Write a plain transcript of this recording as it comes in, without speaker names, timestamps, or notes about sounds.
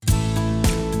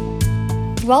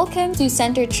Welcome to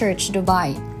Center Church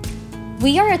Dubai.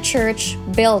 We are a church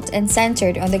built and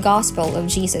centered on the gospel of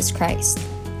Jesus Christ.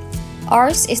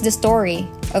 Ours is the story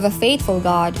of a faithful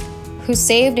God who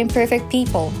saved imperfect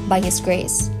people by His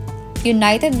grace,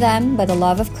 united them by the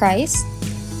love of Christ,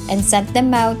 and sent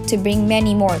them out to bring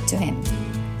many more to Him.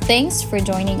 Thanks for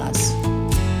joining us.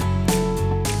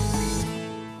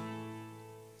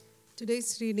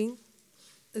 Today's reading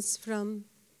is from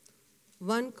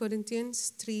 1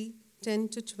 Corinthians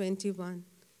 3:10-21.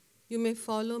 You may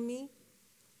follow me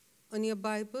on your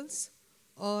Bibles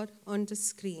or on the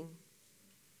screen.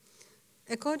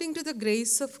 According to the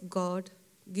grace of God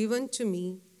given to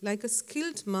me, like a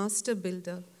skilled master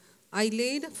builder, I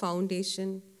laid a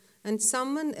foundation, and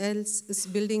someone else is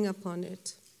building upon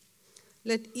it.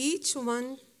 Let each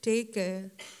one take care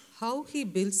how he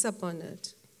builds upon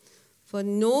it. For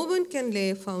no one can lay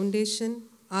a foundation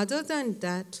other than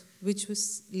that which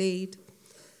was laid,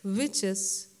 which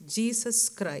is Jesus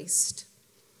Christ.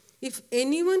 If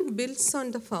anyone builds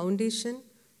on the foundation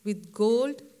with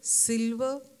gold,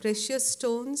 silver, precious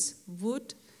stones,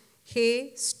 wood,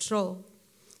 hay, straw,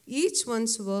 each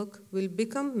one's work will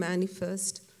become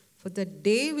manifest, for the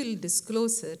day will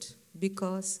disclose it,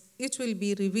 because it will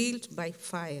be revealed by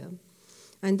fire.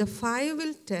 And the fire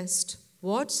will test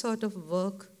what sort of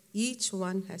work each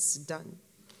one has done.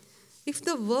 If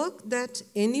the work that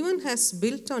anyone has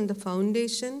built on the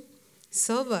foundation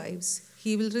survives,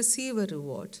 he will receive a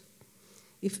reward.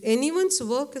 If anyone's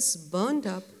work is burned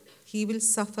up, he will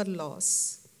suffer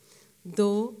loss,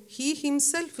 though he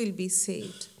himself will be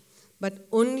saved, but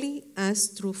only as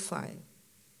through fire.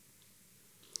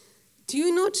 Do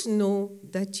you not know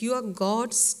that you are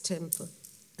God's temple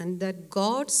and that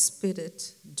God's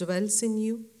Spirit dwells in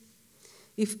you?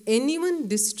 If anyone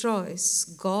destroys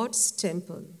God's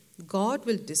temple, God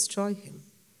will destroy him.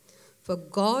 For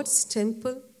God's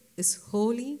temple is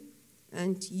holy,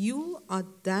 and you are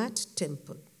that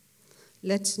temple.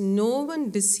 Let no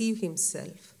one deceive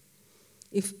himself.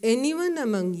 If anyone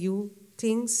among you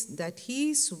thinks that he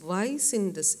is wise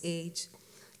in this age,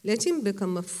 let him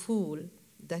become a fool,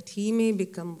 that he may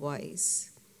become wise.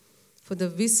 For the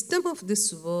wisdom of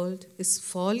this world is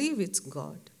folly with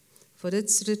God. For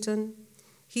it's written,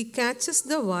 He catches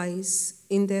the wise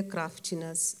in their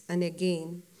craftiness. And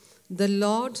again, the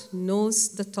Lord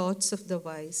knows the thoughts of the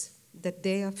wise, that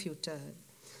they are futile.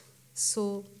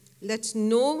 So let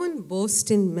no one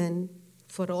boast in men,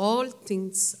 for all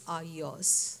things are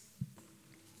yours.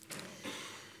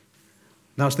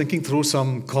 Now I was thinking through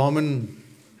some common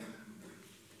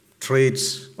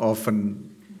traits of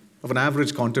an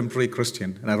average contemporary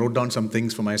Christian, and I wrote down some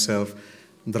things for myself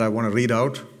that I want to read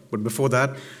out. But before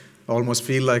that, I almost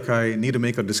feel like I need to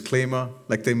make a disclaimer,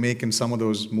 like they make in some of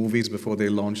those movies before they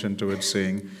launch into it,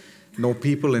 saying, no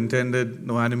people intended,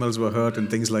 no animals were hurt, and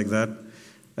things like that.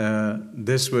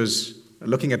 This was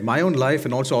looking at my own life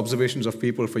and also observations of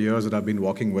people for years that I've been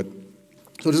walking with.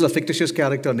 So this is a fictitious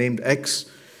character named X,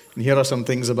 and here are some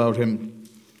things about him.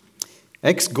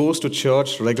 X goes to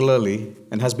church regularly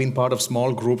and has been part of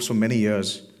small groups for many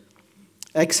years.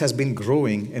 X has been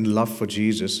growing in love for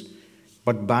Jesus,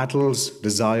 but battles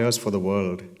desires for the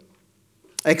world.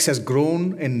 X has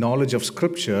grown in knowledge of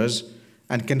scriptures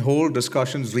and can hold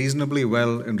discussions reasonably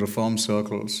well in reform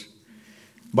circles.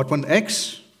 But when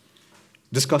X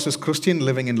discusses Christian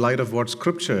living in light of what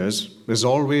scripture is, there's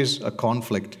always a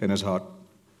conflict in his heart,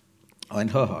 or in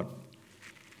her heart.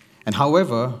 And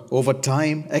however, over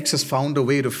time, X has found a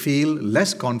way to feel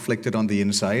less conflicted on the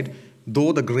inside,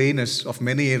 though the grayness of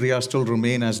many areas still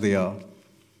remain as they are.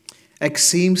 X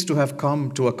seems to have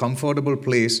come to a comfortable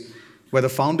place where the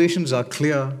foundations are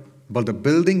clear, but the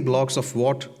building blocks of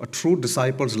what a true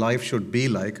disciple's life should be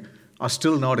like are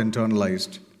still not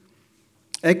internalized.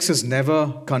 X is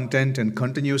never content and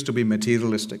continues to be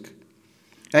materialistic.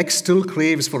 X still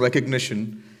craves for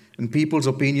recognition, and people's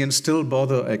opinions still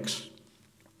bother X.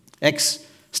 X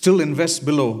still invests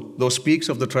below, though speaks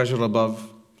of the treasure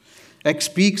above. X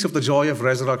speaks of the joy of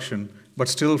resurrection, but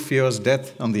still fears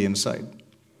death on the inside.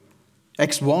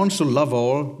 X wants to love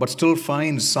all, but still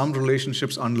finds some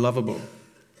relationships unlovable.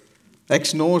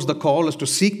 X knows the call is to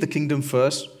seek the kingdom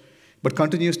first, but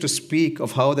continues to speak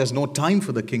of how there's no time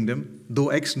for the kingdom, though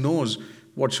X knows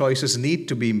what choices need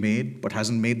to be made, but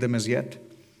hasn't made them as yet.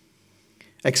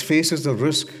 X faces the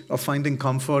risk of finding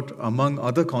comfort among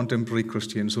other contemporary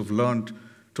Christians who've learned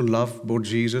to love both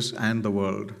Jesus and the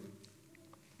world.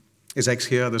 Is X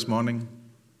here this morning?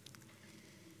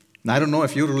 Now, I don't know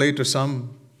if you relate to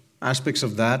some aspects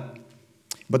of that,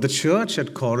 but the church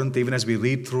at Corinth, even as we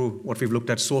read through what we've looked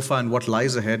at so far and what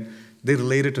lies ahead, they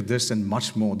related to this and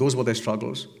much more. Those were their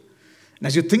struggles. And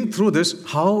as you think through this,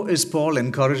 how is Paul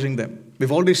encouraging them?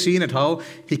 We've already seen it, how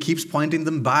he keeps pointing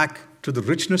them back to the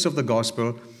richness of the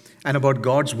gospel and about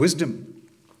God's wisdom.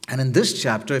 And in this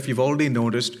chapter, if you've already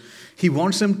noticed, he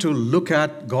wants them to look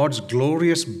at God's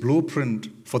glorious blueprint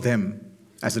for them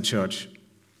as a church.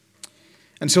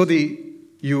 And so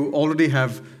you already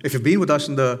have, if you've been with us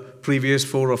in the previous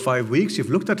 4 or 5 weeks,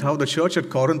 you've looked at how the church at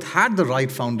Corinth had the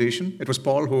right foundation. It was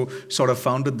Paul who sort of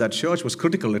founded that church, was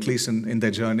critical at least in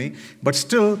their journey. But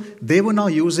still, they were now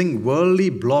using worldly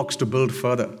blocks to build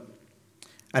further.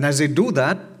 And as they do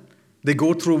that, they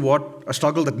go through a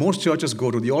struggle that most churches go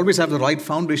through. You always have the right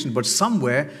foundation, but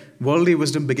somewhere worldly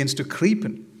wisdom begins to creep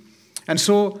in. And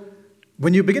so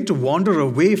when you begin to wander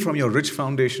away from your rich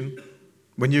foundation,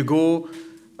 when you go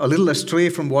a little astray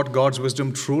from what God's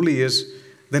wisdom truly is,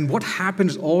 then what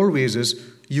happens always is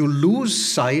you lose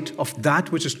sight of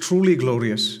that which is truly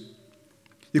glorious.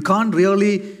 You can't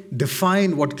really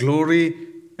define what glory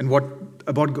and what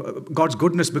about God's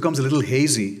goodness becomes a little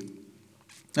hazy.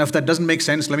 Now, if that doesn't make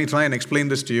sense, let me try and explain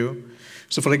this to you.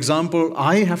 So, for example,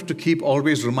 I have to keep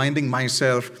always reminding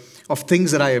myself of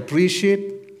things that I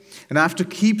appreciate, and I have to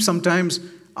keep sometimes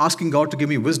asking God to give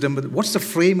me wisdom, but what's the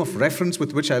frame of reference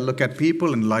with which I look at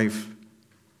people in life?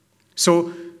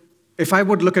 So, if I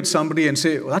would look at somebody and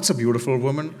say, oh, that's a beautiful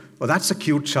woman, or that's a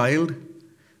cute child,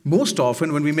 most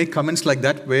often when we make comments like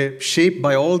that, we're shaped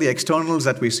by all the externals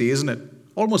that we see, isn't it?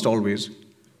 Almost always.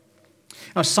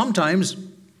 Now, sometimes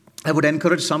I would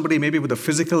encourage somebody maybe with a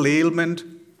physical ailment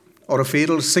or a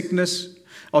fatal sickness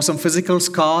or some physical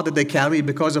scar that they carry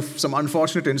because of some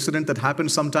unfortunate incident that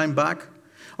happened some time back,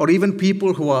 or even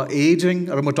people who are aging.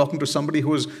 I remember talking to somebody who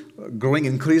was growing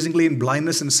increasingly in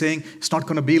blindness and saying, it's not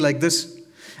going to be like this.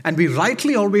 And we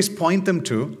rightly always point them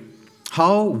to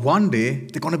how one day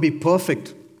they're going to be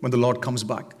perfect when the Lord comes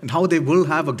back and how they will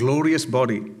have a glorious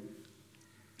body.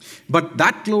 But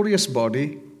that glorious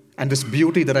body and this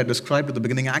beauty that I described at the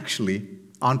beginning actually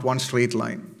aren't one straight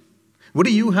line. What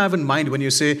do you have in mind when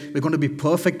you say we're going to be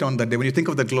perfect on that day? When you think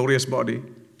of that glorious body,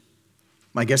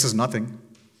 my guess is nothing.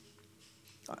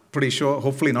 Pretty sure,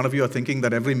 hopefully none of you are thinking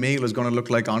that every male is going to look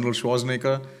like Arnold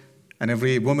Schwarzenegger and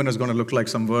every woman is going to look like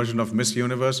some version of Miss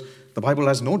Universe. The Bible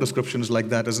has no descriptions like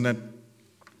that, isn't it?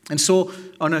 And so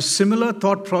on a similar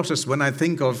thought process, when I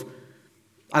think of,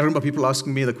 I remember people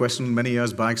asking me the question many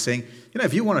years back saying,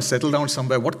 if you want to settle down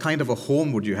somewhere, what kind of a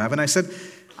home would you have? And I said,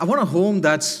 I want a home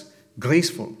that's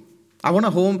graceful. I want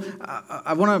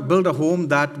to build a home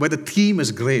where the theme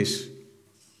is grace.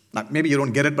 Now, maybe you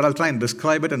don't get it, but I'll try and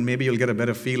describe it and maybe you'll get a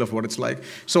better feel of what it's like.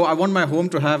 So I want my home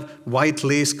to have white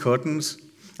lace curtains.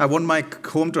 I want my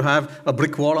home to have a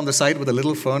brick wall on the side with a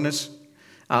little furnace.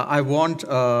 I want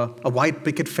a white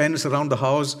picket fence around the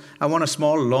house. I want a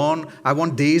small lawn. I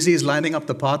want daisies lining up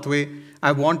the pathway.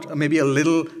 I want maybe a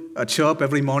little chirp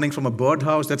every morning from a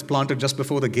birdhouse that's planted just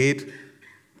before the gate.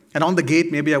 And on the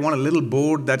gate, maybe I want a little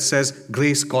board that says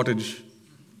Grace Cottage.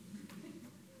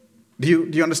 Do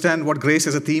you understand what grace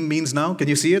as a theme means now? Can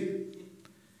you see it?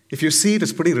 If you see it,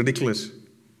 it's pretty ridiculous.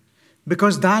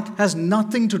 Because that has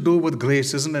nothing to do with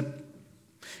grace, isn't it?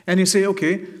 And you say,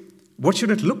 okay, what should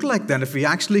it look like then if we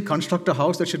actually construct a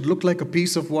house that should look like a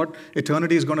piece of what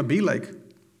eternity is going to be like?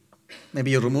 Maybe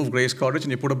you remove Grace Cottage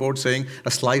and you put a board saying a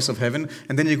slice of heaven,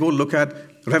 and then you go look at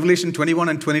Revelation 21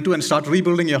 and 22 and start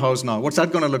rebuilding your house now. What's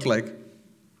that going to look like?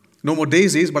 No more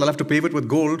daisies, but I'll have to pave it with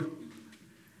gold.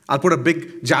 I'll put a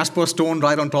big jasper stone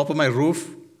right on top of my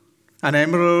roof, an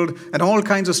emerald, and all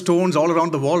kinds of stones all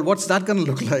around the wall. What's that going to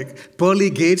look like? Pearly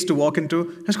gates to walk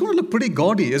into. It's going to look pretty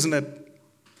gaudy, isn't it?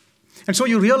 And so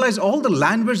you realize all the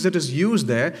language that is used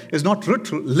there is not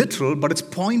literal, but it's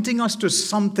pointing us to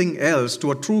something else,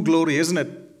 to a true glory, isn't it?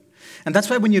 And that's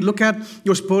why when you look at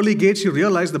those pearly gates, you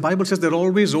realize the Bible says they're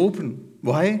always open.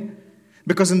 Why?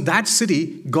 Because in that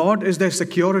city, God is their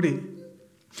security.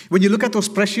 When you look at those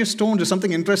precious stones, there's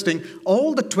something interesting.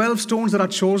 All the 12 stones that are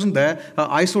chosen there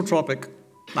are isotropic.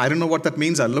 I don't know what that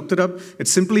means. I looked it up. It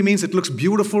simply means it looks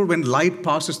beautiful when light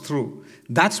passes through.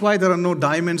 That's why there are no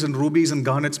diamonds and rubies and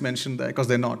garnets mentioned there, because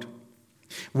they're not.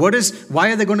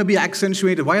 Why are they going to be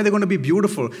accentuated? Why are they going to be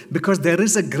beautiful? Because there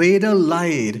is a greater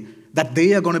light that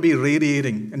they are going to be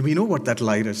radiating. And we know what that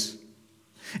light is.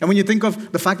 And when you think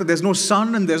of the fact that there's no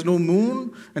sun and there's no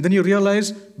moon, and then you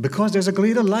realize because there's a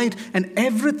greater light, and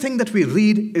everything that we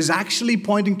read is actually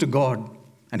pointing to God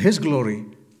and His glory.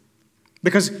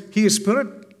 Because He is Spirit.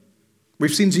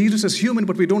 We've seen Jesus as human,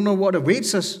 but we don't know what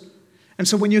awaits us. And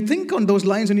so when you think on those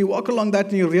lines and you walk along that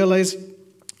and you realize,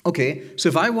 okay, so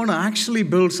if I want to actually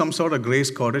build some sort of Grace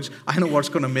Cottage, I know what's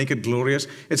going to make it glorious.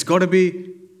 It's got to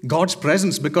be God's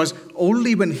presence, because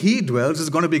only when He dwells is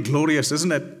going to be glorious,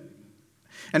 isn't it?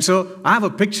 And so I have a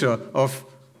picture of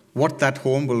what that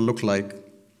home will look like.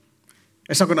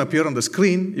 It's not going to appear on the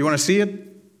screen. You want to see it?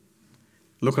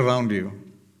 Look around you.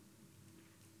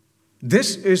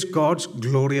 This is God's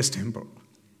glorious temple.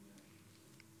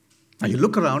 Now you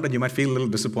look around and you might feel a little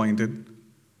disappointed,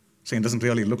 saying it doesn't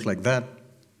really look like that.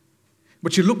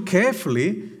 But you look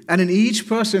carefully, and in each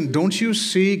person, don't you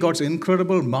see God's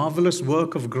incredible, marvelous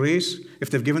work of grace if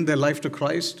they've given their life to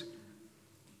Christ?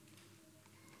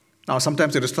 Now,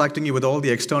 sometimes they're distracting you with all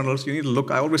the externals. You need to look.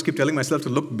 I always keep telling myself to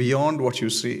look beyond what you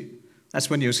see.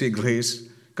 That's when you see grace.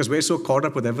 Because we're so caught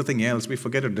up with everything else, we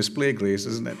forget to display grace,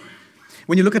 isn't it?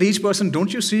 When you look at each person,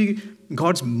 don't you see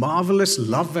God's marvelous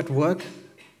love at work?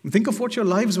 Think of what your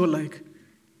lives were like.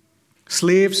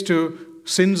 Slaves to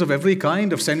sins of every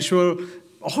kind, of sensual,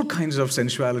 all kinds of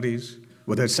sensualities.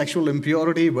 Whether it's sexual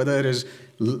impurity, whether it is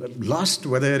lust,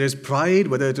 whether it is pride,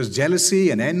 whether it is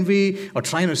jealousy and envy, or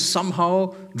trying to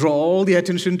somehow draw all the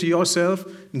attention to yourself.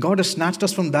 And God has snatched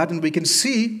us from that, and we can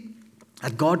see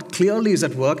that God clearly is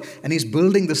at work, and He's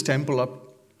building this temple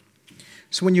up.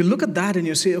 So when you look at that and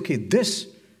you say, okay, this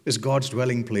is God's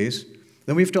dwelling place,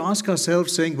 then we have to ask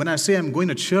ourselves, saying, when I say I'm going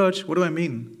to church, what do I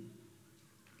mean?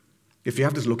 If you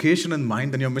have this location in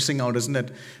mind, then you're missing out, isn't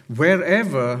it?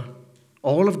 Wherever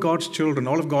all of God's children,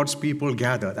 all of God's people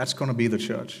gather, that's going to be the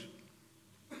church.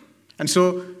 And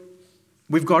so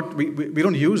we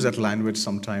don't use that language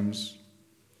sometimes.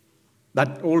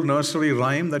 That old nursery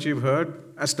rhyme that you've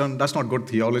heard, that's not good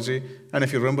theology. And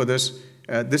if you remember this,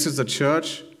 this is the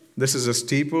church, this is a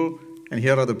steeple, and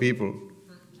here are the people.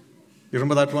 You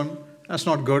remember that one? That's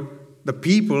not good. The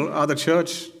people are the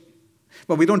church.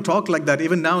 But we don't talk like that.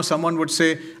 Even now, someone would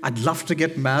say, I'd love to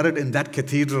get married in that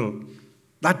cathedral.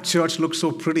 That church looks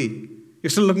so pretty. You're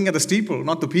still looking at the steeple,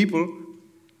 not the people.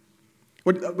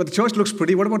 But the church looks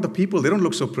pretty. What about the people? They don't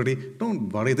look so pretty. Don't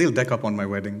worry, they'll deck up on my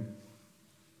wedding.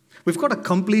 We've got a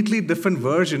completely different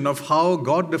version of how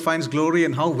God defines glory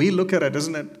and how we look at it,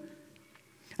 isn't it?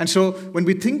 And so when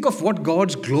we think of what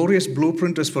God's glorious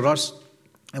blueprint is for us,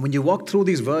 and when you walk through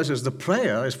these verses, the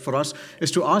prayer is for us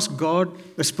is to ask God,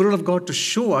 the Spirit of God, to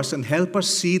show us and help us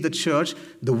see the church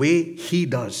the way He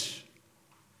does.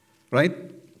 Right?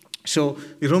 So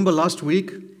you remember last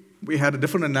week, we had a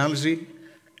different analogy.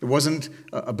 It wasn't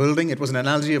a building, it was an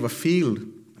analogy of a field.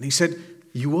 And He said,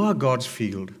 you are God's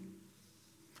field.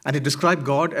 And it described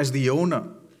God as the owner.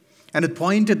 And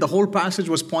the whole passage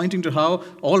was pointing to how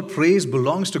all praise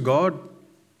belongs to God.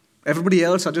 Everybody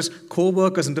else are just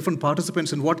co-workers and different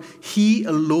participants in what He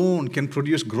alone can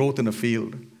produce growth in a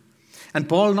field. And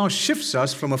Paul now shifts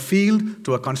us from a field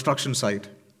to a construction site.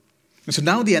 And so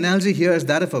now the analogy here is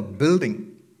that of a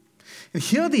building. And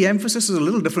here the emphasis is a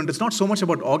little different. It's not so much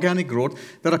about organic growth.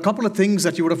 There are a couple of things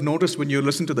that you would have noticed when you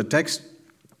listen to the text.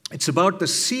 It's about the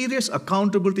serious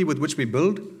accountability with which we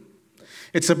build.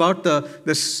 It's about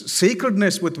the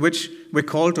sacredness with which we're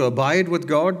called to abide with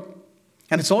God.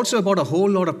 And it's also about a whole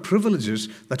lot of privileges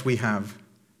that we have.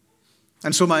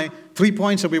 And so my 3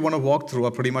 points that we want to walk through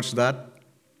are pretty much that.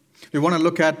 We want to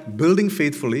look at building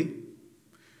faithfully.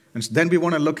 And then we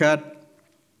want to look at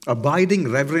abiding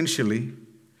reverentially.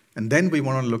 And then we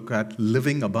want to look at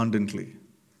living abundantly.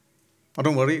 Now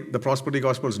don't worry, the prosperity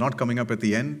gospel is not coming up at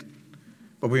the end.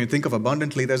 But when you think of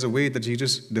abundantly, there's a way that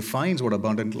Jesus defines what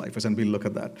abundant life is, and we'll look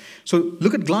at that. So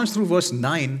glance through verse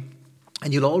 9,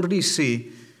 and you'll already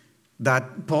see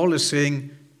that Paul is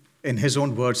saying, in his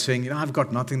own words, saying, I've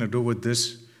got nothing to do with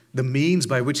this. The means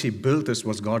by which he built this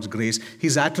was God's grace.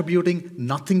 He's attributing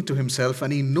nothing to himself,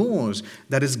 and he knows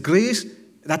that his grace,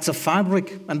 that's a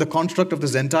fabric and the construct of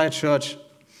this entire church.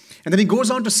 And then he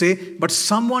goes on to say, but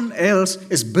someone else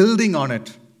is building on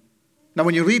it. Now,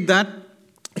 when you read that,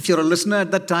 if you're a listener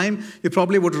at that time, you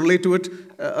probably would relate to it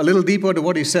a little deeper to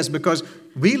what he says, because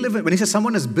when he says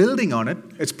someone is building on it,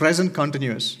 it's present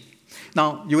continuous.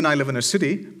 Now, you and I live in a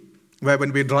city where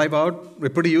when we drive out, we're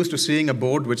pretty used to seeing a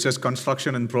board which says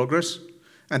construction in progress,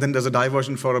 and then there's a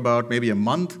diversion for about maybe a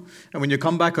month, and when you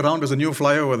come back around, there's a new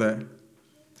flyover there.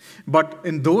 But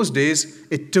in those days,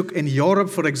 in Europe,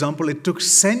 for example, it took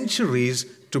centuries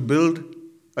to build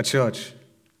a church,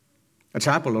 a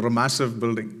chapel or a massive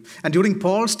building. And during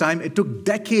Paul's time, it took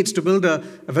decades to build a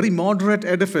very moderate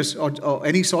edifice or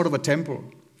any sort of a temple.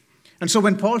 And so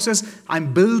when Paul says,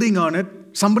 I'm building on it,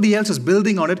 somebody else is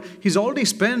building on it, he's already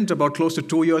spent about close to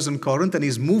 2 years in Corinth, and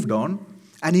he's moved on,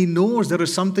 and he knows there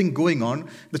is something going on.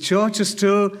 The church is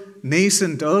still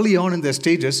nascent, early on in their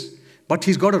stages, but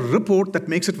he's got a report that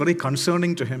makes it very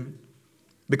concerning to him,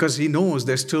 because he knows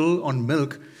they're still on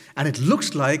milk, and it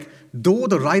looks like, though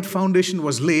the right foundation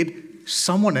was laid,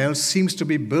 someone else seems to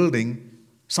be building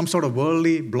some sort of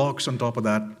worldly blocks on top of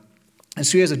that. And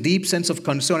so he has a deep sense of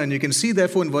concern. And you can see,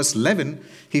 therefore, in verse 11,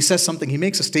 he says something. He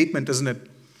makes a statement, isn't it?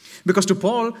 Because to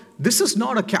Paul, this is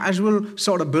not a casual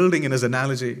sort of building in his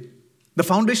analogy. The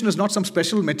foundation is not some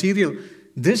special material.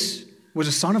 This was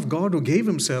a Son of God who gave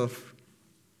himself.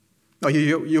 Now,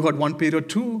 you heard 1 Peter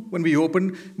 2 when we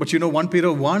opened, but 1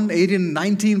 Peter 1, 18,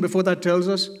 19 before that tells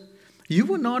us, you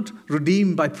were not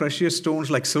redeemed by precious stones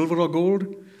like silver or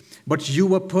gold, but you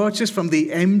were purchased from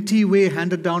the empty way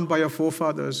handed down by your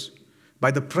forefathers,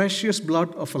 by the precious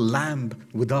blood of a lamb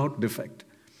without defect.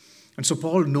 And so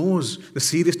Paul knows the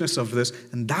seriousness of this,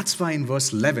 and that's why in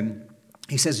verse 11,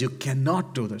 he says, you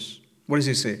cannot do this. What does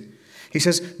he say? He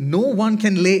says, no one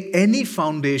can lay any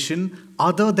foundation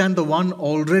other than the one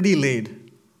already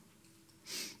laid.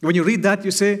 When you read that,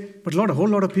 you say, but Lord, a whole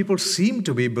lot of people seem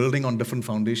to be building on different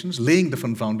foundations, laying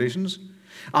different foundations.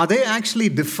 Are they actually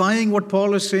defying what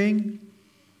Paul is saying?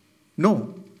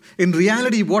 No. In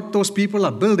reality, what those people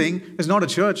are building is not a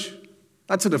church.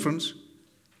 That's the difference.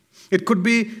 It could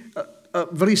be a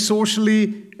very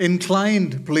socially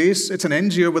inclined place. It's an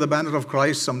NGO with a banner of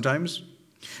Christ sometimes.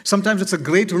 Sometimes it's a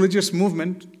great religious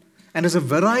movement, and there's a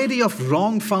variety of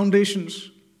wrong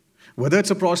foundations. Whether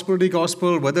it's a prosperity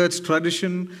gospel, whether it's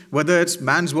tradition, whether it's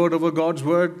man's word over God's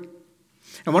word.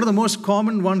 And one of the most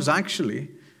common ones actually,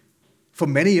 for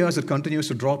many years it continues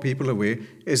to draw people away,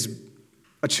 is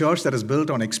a church that is built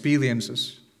on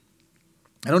experiences.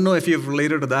 I don't know if you've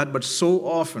related to that, but so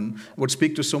often I would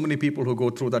speak to so many people who go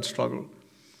through that struggle.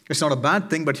 It's not a bad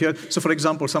thing, but here, so for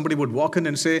example, somebody would walk in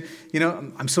and say,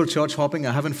 I'm still church hopping,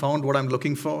 I haven't found what I'm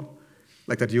looking for,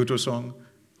 like that U2 song.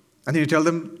 And then you tell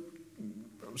them,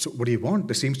 so what do you want?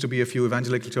 There seems to be a few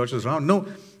evangelical churches around. No,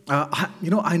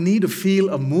 I need to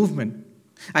feel a movement.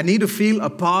 I need to feel a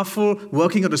powerful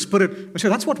working of the Spirit. So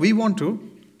that's what we want to.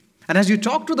 And as you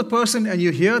talk to the person and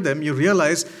you hear them, you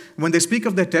realize when they speak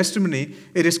of their testimony,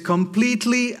 it is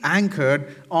completely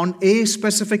anchored on a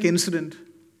specific incident.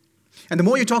 And the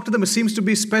more you talk to them, it seems to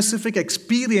be specific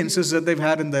experiences that they've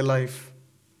had in their life.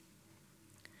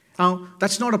 Now,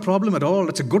 that's not a problem at all.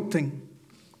 That's a good thing.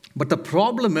 But the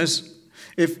problem is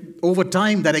if over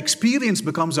time that experience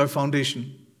becomes our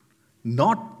foundation,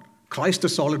 not Christ the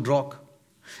solid rock.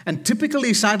 And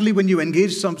typically, sadly, when you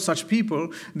engage such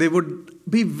people, they would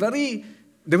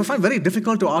find very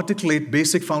difficult to articulate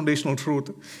basic foundational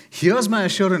truth. Here's my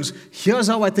assurance. Here's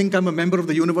how I think I'm a member of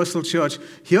the universal church.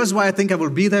 Here's why I think I will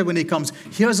be there when he comes.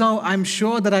 Here's how I'm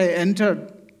sure that I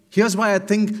entered. Here's why I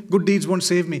think good deeds won't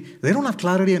save me. They don't have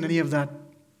clarity on any of that.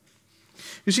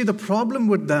 You see, the problem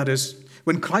with that is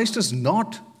when Christ is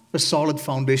not a solid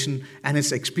foundation and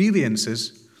its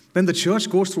experiences, then the church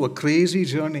goes through a crazy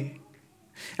journey.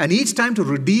 And each time to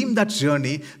redeem that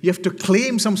journey, you have to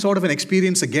claim some sort of an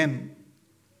experience again.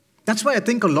 That's why I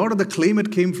think a lot of the claim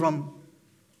it came from.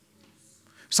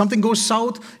 Something goes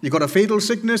south, you got a fatal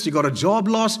sickness, you got a job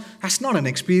loss. That's not an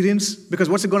experience, because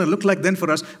what's it going to look like then for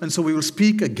us? And so we will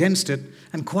speak against it.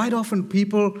 And quite often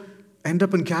people end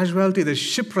up in casualty. They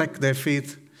shipwreck their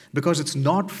faith because it's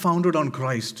not founded on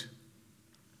Christ.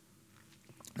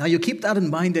 Now you keep that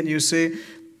in mind and you say,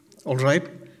 all right,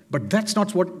 but that's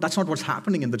not what's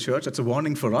happening in the church. That's a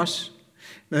warning for us.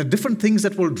 There are different things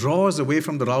that will draw us away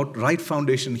from the right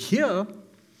foundation. Here,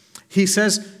 he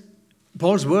says,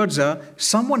 Paul's words are,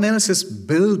 someone else is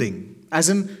building, as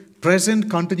in present,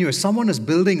 continuous. Someone is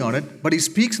building on it, but he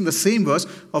speaks in the same verse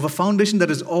of a foundation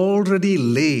that is already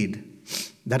laid.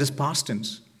 That is past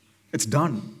tense. It's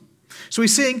done. So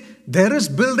he's saying there is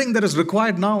building that is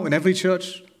required now in every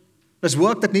church. There's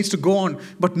work that needs to go on,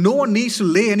 but no one needs to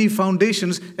lay any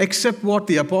foundations except what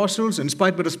the apostles,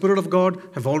 inspired by the Spirit of God,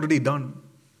 have already done.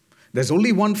 There's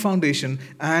only one foundation,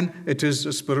 and it is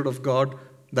the Spirit of God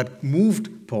that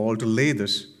moved Paul to lay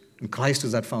this, and Christ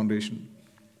is that foundation.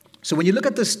 So when you look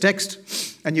at this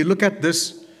text and you look at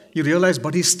this, you realize,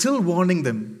 but he's still warning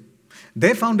them.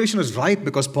 Their foundation is right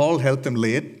because Paul helped them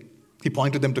lay it. He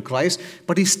pointed them to Christ,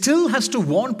 but he still has to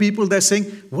warn people. They're saying,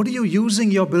 what are you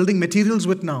using your building materials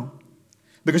with now?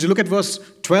 Because you look at verse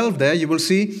 12 there, you will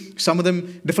see some of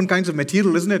them, different kinds of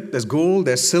material, isn't it? There's gold,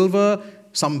 there's silver,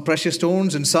 some precious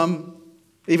stones, and some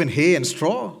even hay and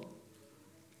straw.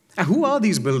 And who are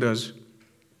these builders?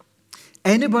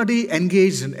 Anybody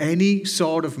engaged in any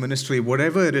sort of ministry,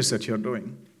 whatever it is that you're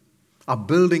doing, are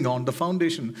building on the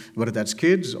foundation, whether that's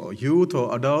kids or youth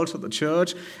or adults or the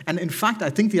church. And in fact, I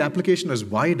think the application is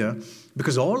wider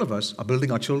because all of us are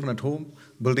building our children at home,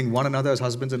 building one another as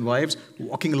husbands and wives,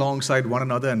 walking alongside one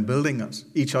another and building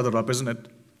each other up, isn't it?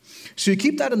 So you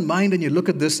keep that in mind and you look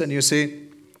at this and you say,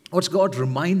 what's God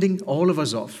reminding all of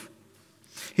us of?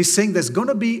 He's saying there's going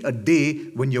to be a day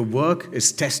when your work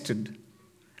is tested.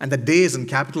 And the day is in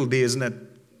capital D, isn't it?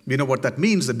 We know what that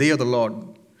means, the day of the Lord.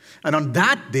 And on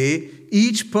that day,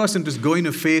 each person is going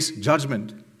to face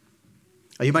judgment.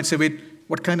 You might say, wait,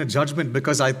 what kind of judgment?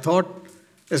 Because I thought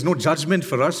there's no judgment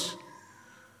for us.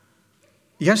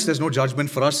 Yes, there's no judgment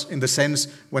for us in the sense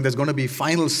when there's going to be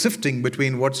final sifting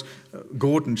between what's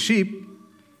goat and sheep.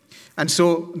 And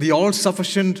so the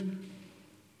all-sufficient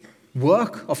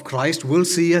work of Christ will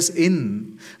see us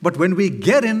in. But when we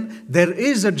get in, there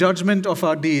is a judgment of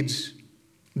our deeds.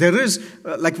 There is,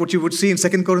 like what you would see in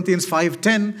 2 Corinthians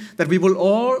 5:10, that we will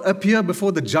all appear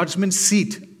before the judgment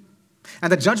seat.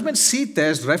 And the judgment seat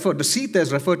there is referred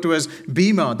to as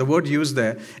bema, the word used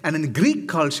there. And in Greek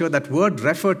culture, that word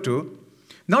referred to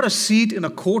not a seat in a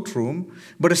courtroom,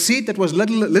 but a seat that was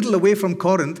little away from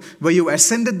Corinth, where you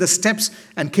ascended the steps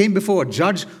and came before a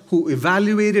judge who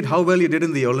evaluated how well you did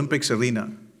in the Olympics arena.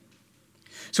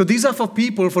 So these are for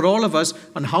people, for all of us,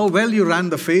 on how well you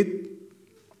ran the faith,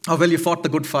 how well you fought the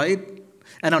good fight.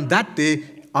 And on that day,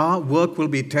 our work will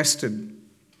be tested.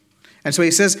 And so he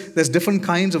says there's different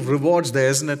kinds of rewards there,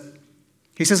 isn't it?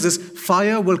 He says this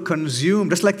fire will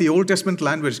consume, just like the Old Testament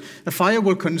language, the fire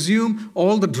will consume,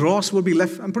 all the dross will be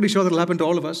left. I'm pretty sure that'll happen to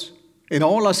all of us. In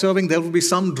all our serving, there will be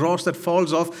some dross that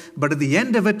falls off, but at the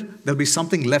end of it, there'll be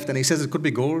something left. And he says it could be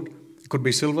gold, it could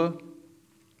be silver.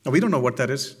 Now, we don't know what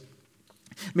that is.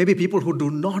 Maybe people who do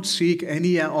not seek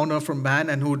any honor from man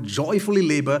and who joyfully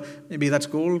labor, maybe that's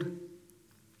gold.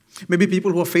 Maybe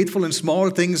people who are faithful in small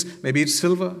things, maybe it's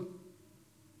silver.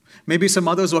 Maybe some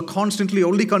others who are constantly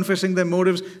only confessing their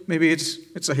motives, maybe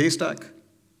it's a haystack,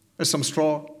 there's some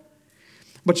straw.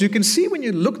 But you can see when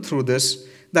you look through this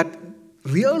that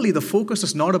really the focus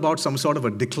is not about some sort of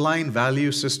a decline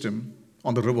value system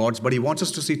on the rewards, but he wants us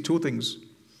to see two things.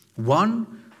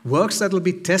 One, works that will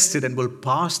be tested and will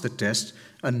pass the test.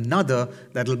 Another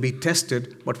that will be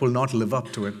tested but will not live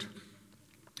up to it.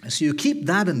 So you keep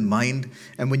that in mind,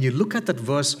 and when you look at that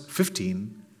verse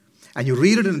 15 and you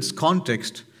read it in its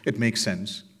context, it makes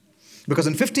sense. Because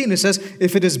in 15 it says,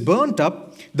 if it is burnt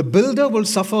up, the builder will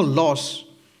suffer loss,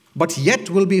 but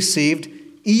yet will be saved,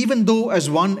 even though as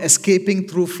one escaping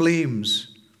through flames.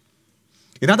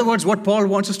 In other words, what Paul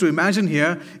wants us to imagine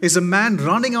here is a man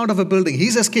running out of a building.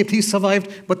 He's escaped, he's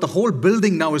survived, but the whole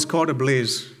building now is caught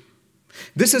ablaze.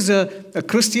 This is a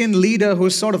Christian leader who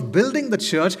is sort of building the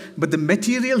church, but the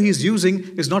material he's using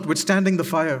is not withstanding the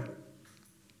fire.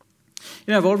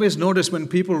 You know, I've always noticed when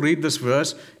people read this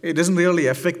verse, it doesn't really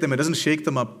affect them, it doesn't shake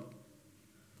them up.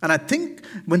 And I think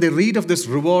when they read of this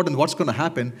reward and what's going to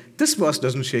happen, this verse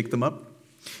doesn't shake them up.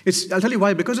 I'll tell you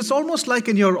why, because it's almost like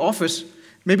in your office,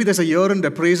 maybe there's a year-end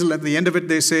appraisal, at the end of it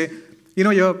they say, you know,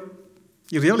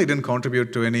 you really didn't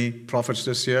contribute to any profits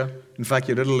this year. In fact,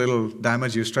 you did a little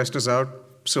damage, you stressed us out,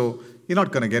 so you're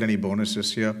not going to get any bonus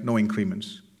this year, no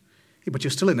increments. But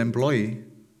you're still an employee.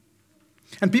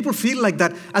 And people feel like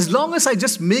that. As long as I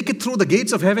just make it through the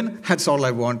gates of heaven, that's all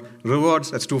I want. Rewards,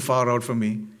 that's too far out for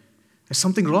me. There's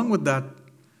something wrong with that.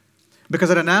 Because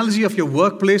that analogy of your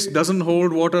workplace doesn't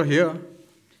hold water here.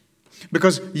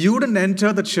 Because you didn't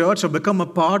enter the church or become a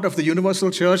part of the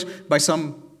universal church by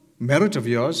some merit of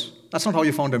yours. That's not how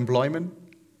you found employment.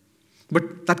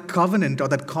 But that covenant or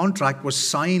that contract was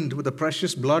signed with the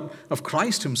precious blood of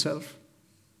Christ himself.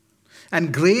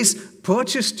 And grace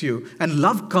purchased you, and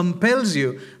love compels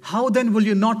you. How then will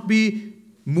you not be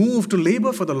moved to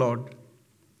labor for the Lord?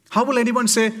 How will anyone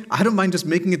say, I don't mind just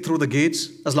making it through the gates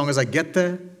as long as I get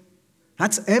there?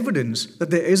 That's evidence that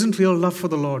there isn't real love for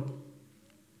the Lord.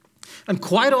 And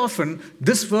quite often,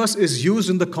 this verse is used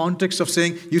in the context of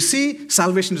saying, you see,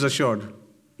 salvation is assured.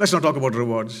 Let's not talk about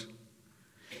rewards.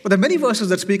 But there are many verses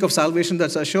that speak of salvation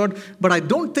that's assured, but I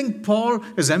don't think Paul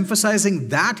is emphasizing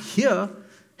that here.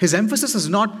 His emphasis is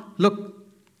not, look,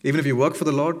 even if you work for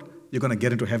the Lord, you're going to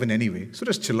get into heaven anyway. So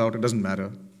just chill out, it doesn't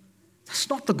matter. That's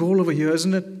not the goal over here,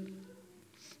 isn't it?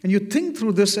 And you think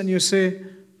through this and you say,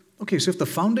 okay, so if the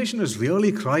foundation is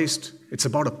really Christ, it's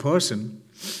about a person,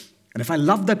 and if I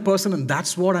love that person and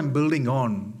that's what I'm building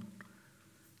on,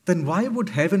 then why would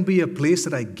heaven be a place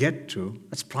that I get to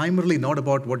that's primarily not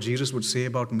about what Jesus would say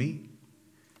about me?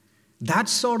 That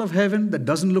sort of heaven that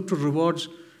doesn't look to rewards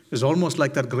is almost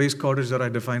like that grace cottage that I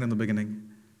defined in the beginning.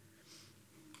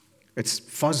 It's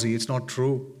fuzzy, it's not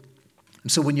true.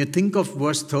 And so when you think of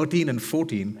verse 13 and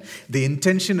 14, the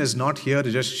intention is not here to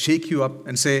just shake you up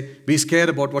and say, be scared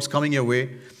about what's coming your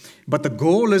way. But the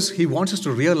goal is he wants us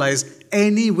to realize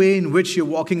any way in which you're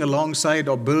walking alongside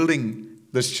or building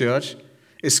this church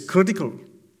is critical.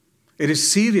 It is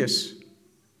serious.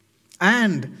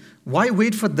 And why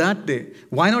wait for that day?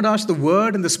 Why not ask the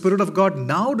Word and the Spirit of God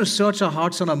now to search our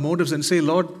hearts and our motives and say,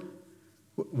 Lord,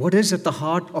 what is at the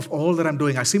heart of all that I'm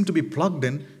doing? I seem to be plugged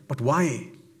in, but why?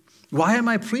 Why am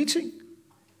I preaching?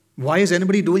 Why is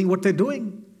anybody doing what they're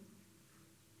doing?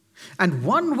 And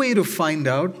one way to find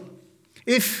out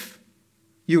if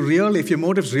your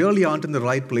motives really aren't in the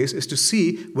right place is to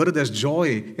see whether there's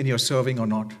joy in your serving or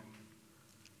not.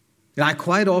 And I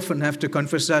quite often have to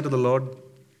confess that to the Lord.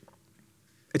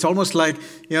 It's almost like,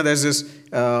 there's this,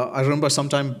 I remember not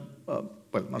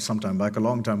sometime back, a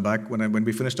long time back, when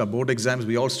we finished our board exams,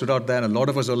 we all stood out there and a lot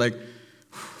of us are like,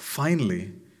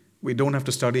 finally, we don't have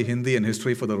to study Hindi and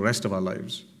history for the rest of our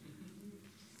lives.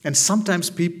 And sometimes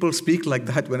people speak like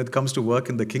that when it comes to work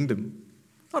in the kingdom.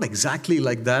 Not exactly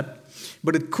like that,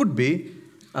 but it could be,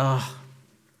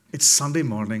 it's Sunday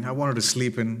morning, I wanted to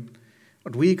sleep in,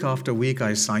 but week after week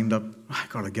I signed up, I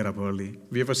got to get up early.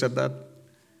 Have you ever said that?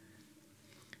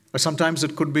 Or sometimes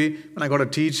it could be when I got to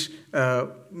teach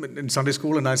in Sunday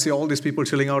school and I see all these people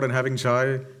chilling out and having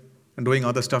chai and doing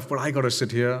other stuff, but I got to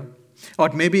sit here. Or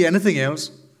it may be anything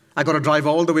else. I got to drive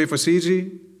all the way for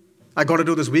CG. I got to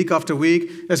do this week after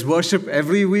week. There's worship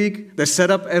every week. There's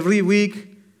setup every week.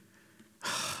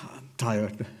 I'm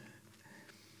tired.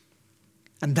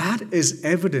 And that is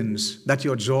evidence that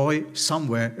your joy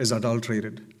somewhere is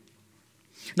adulterated.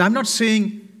 Now, I'm not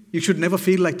saying you should never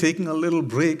feel like taking a little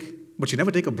break, but you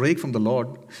never take a break from the Lord.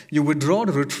 You withdraw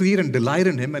to retreat and delight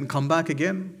in Him and come back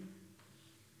again.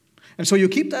 And so you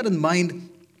keep that in mind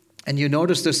and you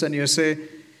notice this and you say,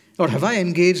 Lord, have I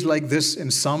engaged like this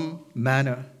in some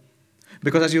manner?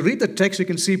 Because as you read the text, you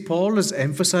can see Paul is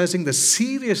emphasizing the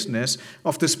seriousness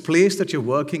of this place that you're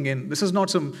working in. This is not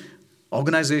some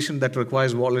organization that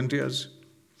requires volunteers.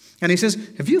 And he says,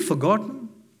 have you forgotten?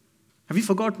 Have you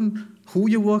forgotten who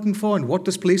you're working for and what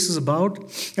this place is about?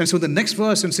 And so the next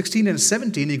verse in 16 and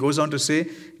 17, he goes on to say,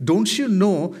 don't you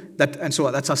know that, and so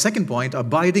that's our second point,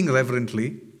 abiding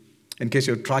reverently, in case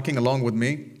you're tracking along with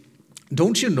me.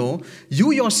 Don't you know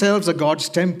you yourselves are God's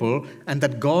temple and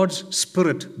that God's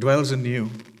Spirit dwells in you?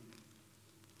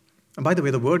 And by the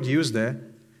way, the word used there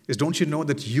is don't you know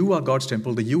that you are God's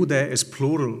temple? The you there is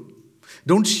plural.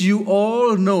 Don't you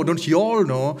all know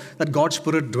that God's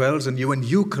Spirit dwells in you and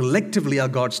you collectively are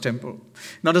God's temple?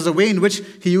 Now, there's a way in which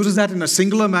he uses that in a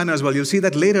singular manner as well. You'll see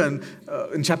that later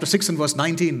in chapter 6 and verse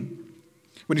 19.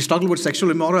 When you struggle with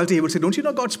sexual immorality, he will say, don't you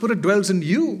know God's Spirit dwells in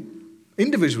you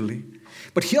individually?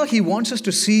 But here he wants us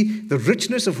to see the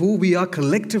richness of who we are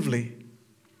collectively.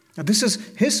 Now, this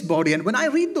is his body. And when I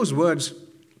read those words,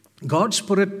 God's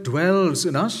Spirit dwells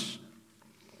in us,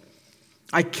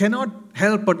 I cannot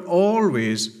help but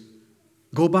always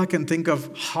go back and think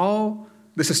of how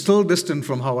this is still distant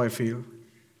from how I feel.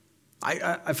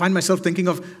 I find myself thinking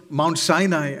of Mount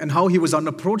Sinai and how he was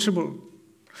unapproachable.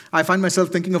 I find myself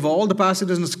thinking of all the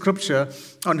passages in Scripture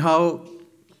on how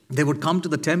they would come to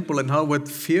the temple and how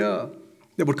with fear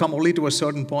they would come only to a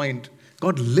certain point.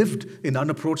 God lived in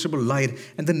unapproachable light.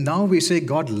 And then now we say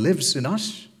God lives in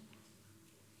us.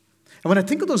 And when I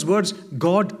think of those words,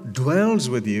 God dwells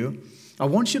with you, I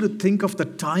want you to think of the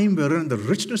time we're in, the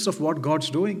richness of what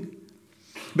God's doing.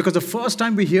 Because the first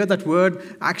time we hear that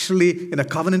word actually in a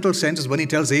covenantal sense is when he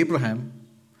tells Abraham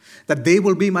that they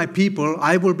will be my people,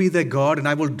 I will be their God, and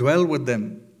I will dwell with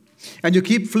them. And you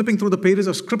keep flipping through the pages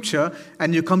of Scripture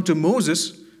and you come to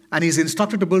Moses and he's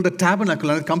instructed to build a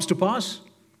tabernacle and it comes to pass.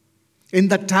 In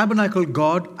that tabernacle,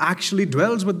 God actually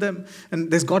dwells with them and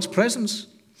there's God's presence.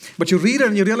 But you read it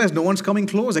and you realize no one's coming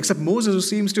close except Moses, who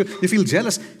seems to, you feel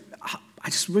jealous. I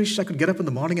just wish I could get up in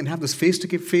the morning and have this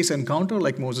face-to-face encounter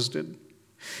like Moses did.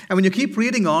 And when you keep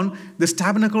reading on, this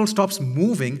tabernacle stops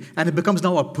moving and it becomes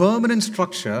now a permanent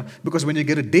structure because when you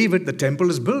get to David, the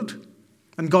temple is built.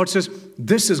 And God says,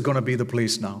 this is going to be the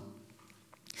place now.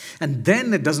 And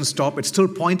then it doesn't stop. It's still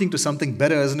pointing to something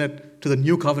better, isn't it? To the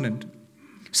new covenant.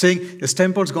 Saying this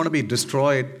temple is going to be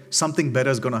destroyed. Something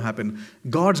better is going to happen.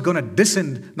 God's going to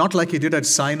descend, not like he did at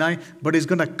Sinai, but he's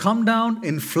going to come down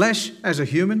in flesh as a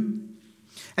human.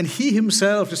 And he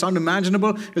himself, just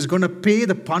unimaginable, is going to pay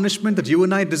the punishment that you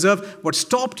and I deserve. What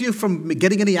stopped you from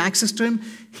getting any access to him,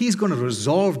 he's going to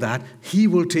resolve that. He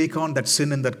will take on that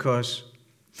sin and that curse.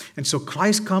 And so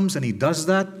Christ comes and he does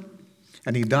that.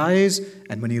 And he dies.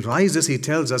 And when he rises, he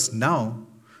tells us now,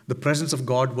 the presence of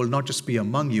God will not just be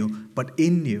among you, but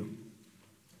in you.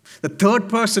 The third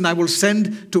person I will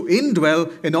send to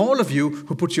indwell in all of you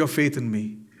who put your faith in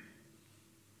me.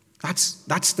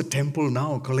 That's the temple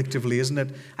now, collectively, isn't it?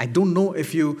 I don't know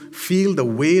if you feel the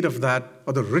weight of that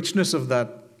or the richness of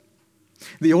that.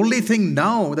 The only thing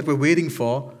now that we're waiting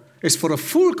for is for a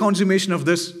full consummation of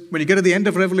this. When you get to the end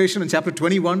of Revelation in chapter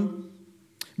 21,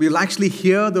 we'll actually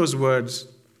hear those words.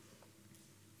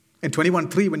 In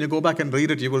 21:3, when you go back and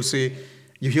read it, you will see,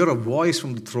 you hear a voice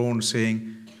from the throne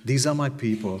saying, These are my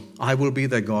people. I will be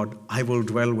their God. I will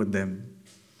dwell with them.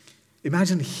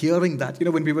 Imagine hearing that.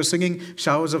 When we were singing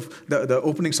showers of the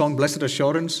opening song, Blessed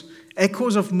Assurance,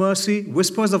 echoes of mercy,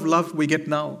 whispers of love we get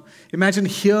now. Imagine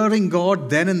hearing God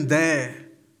then and there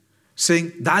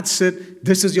saying, that's it.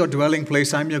 This is your dwelling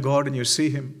place. I'm your God, and you see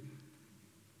him.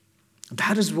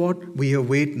 That is what we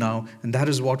await now, and that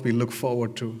is what we look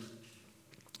forward to.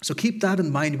 So keep that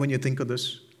in mind when you think of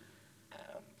this.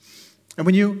 And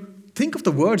when you think of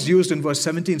the words used in verse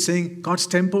 17 saying God's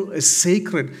temple is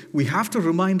sacred, we have to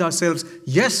remind ourselves,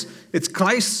 yes, it's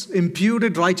Christ's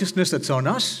imputed righteousness that's on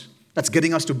us, that's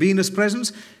getting us to be in his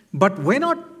presence, but we're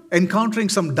not encountering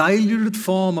some diluted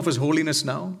form of his holiness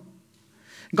now.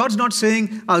 God's not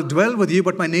saying, I'll dwell with you,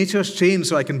 but my nature's changed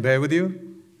so I can bear with you.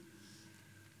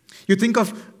 You think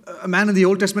of a man in the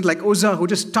Old Testament like Uzzah, who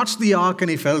just touched the ark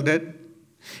and he fell dead.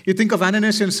 You think of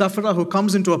Ananias and Sapphira, who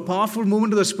comes into a powerful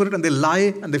movement of the Spirit and they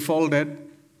lie and they fall dead.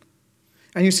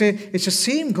 And you say, it's the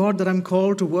same God that I'm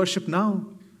called to worship now.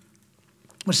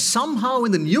 But somehow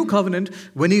in the new covenant,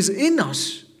 when he's in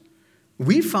us,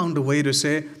 we found a way to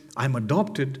say, I'm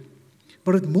adopted,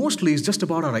 but it mostly is just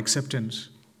about our acceptance.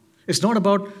 It's not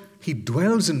about he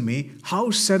dwells in me.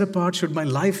 How set apart should my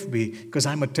life be? Because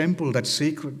I'm a temple that's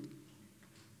sacred.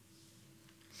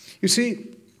 You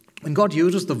see, when God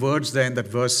uses the words there in that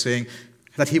verse saying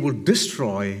that he will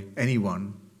destroy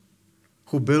anyone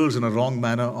who builds in a wrong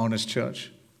manner on his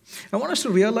church, I want us to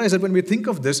realize that when we think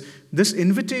of this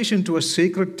invitation to a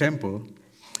sacred temple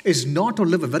is not to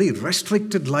live a very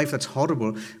restricted life that's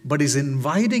horrible, but is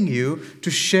inviting you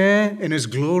to share in his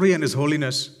glory and his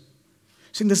holiness.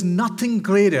 Saying there's nothing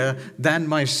greater than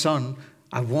my son.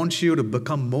 I want you to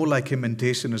become more like him and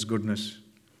taste in his goodness.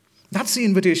 That's the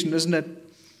invitation, isn't it?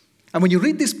 And when you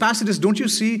read these passages, don't you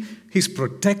see he's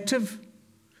protective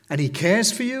and he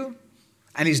cares for you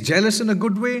and he's jealous in a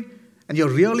good way and you're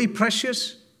really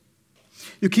precious?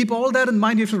 You keep all that in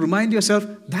mind. You have to remind yourself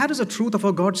that is the truth of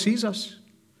how God sees us.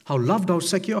 How loved, how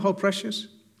secure, how precious.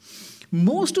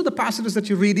 Most of the passages that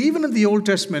you read, even in the Old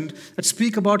Testament, that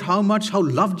speak about how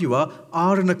loved you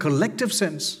are in a collective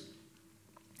sense.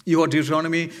 You got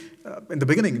Deuteronomy in the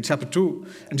beginning, in chapter 2.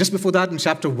 And just before that, in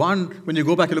chapter 1, when you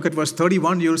go back and look at verse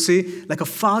 31, you'll see, like a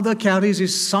father carries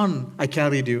his son, I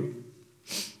carried you.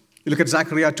 You look at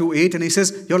Zechariah 2:8, and he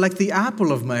says, you're like the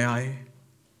apple of my eye.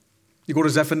 You go to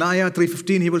Zephaniah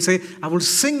 3:15, he will say, I will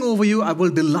sing over you, I will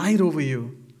delight over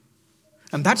you.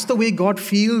 And that's the way God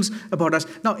feels about us.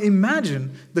 Now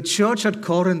imagine the church at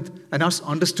Corinth and us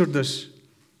understood this.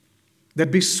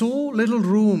 There'd be so little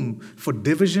room for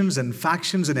divisions and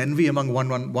factions and envy among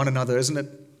one another, isn't it?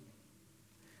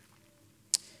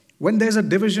 When there's a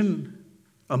division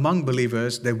among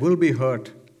believers, there will be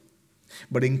hurt.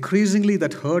 But increasingly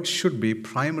that hurt should be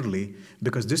primarily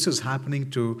because this is happening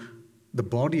to the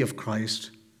body of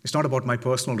Christ. It's not about my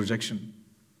personal rejection.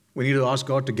 We need to ask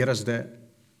God to get us there.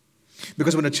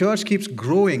 Because when a church keeps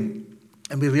growing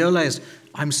and we realize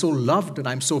I'm so loved and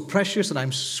I'm so precious and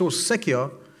I'm so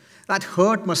secure, that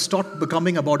hurt must stop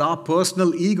becoming about our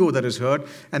personal ego that is hurt,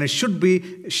 and it should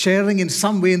be sharing in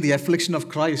some way in the affliction of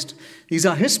Christ. These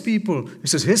are his people.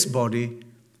 This is his body.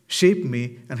 Shape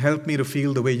me and help me to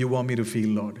feel the way you want me to feel,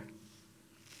 Lord.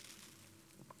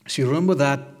 So you remember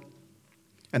that,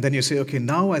 and then you say, okay,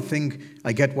 now I think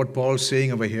I get what Paul's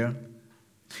saying over here.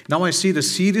 Now I see the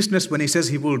seriousness when he says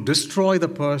he will destroy the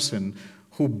person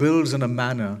who builds in a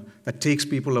manner that takes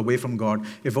people away from God.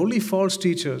 If only false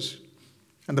teachers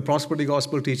and the prosperity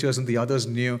gospel teachers and the others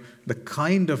knew the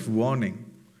kind of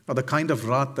warning or the kind of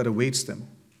wrath that awaits them,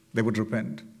 they would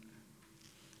repent.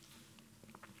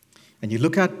 And you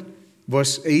look at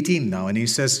verse 18 now, and he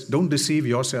says, don't deceive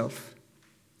yourself.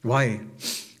 Why?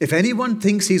 If anyone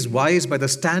thinks he's wise by the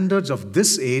standards of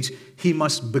this age, he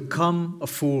must become a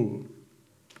fool.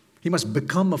 He must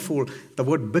become a fool. The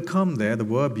word become there, the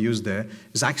verb used there,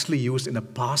 is actually used in a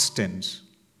past tense.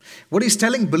 What he's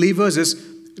telling believers is,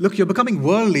 look, you're becoming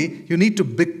worldly. You need to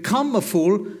become a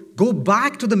fool. Go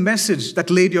back to the message that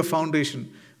laid your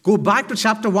foundation. Go back to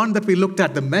chapter 1 that we looked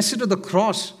at, the message of the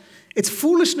cross. It's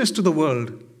foolishness to the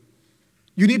world.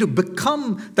 You need to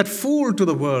become that fool to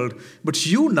the world. But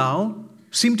you now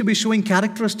seem to be showing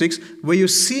characteristics where you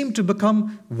seem to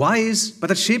become wise, but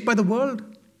that's shaped by the world.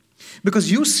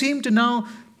 Because you seem to now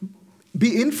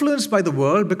be influenced by the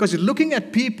world because you're looking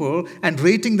at people and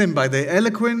rating them by their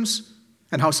eloquence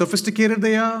and how sophisticated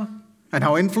they are and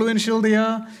how influential they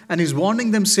are. And he's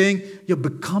warning them saying, you're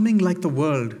becoming like the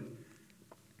world.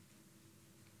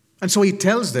 And so he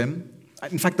tells them,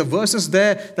 in fact, the verse is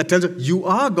there that tells you, you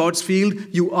are God's field,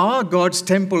 you are God's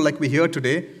temple like we hear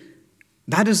today.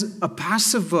 That is a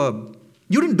passive verb.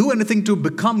 You didn't do anything to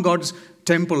become God's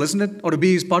temple, isn't it? Or to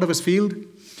be part of his field.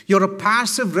 You're a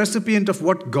passive recipient of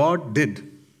what God did.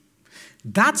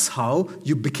 That's how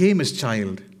you became his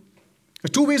child.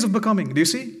 There's two ways of becoming, do you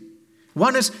see?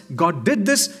 One is God did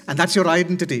this and that's your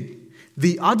identity.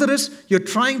 The other is you're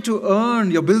trying to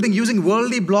earn, you're building using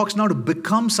worldly blocks now to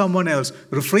become someone else.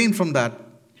 Refrain from that.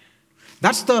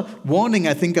 That's the warning,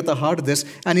 I think, at the heart of this.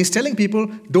 And he's telling people,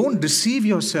 don't deceive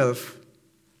yourself.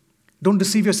 Don't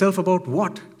deceive yourself about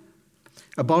what?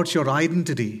 About your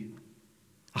identity.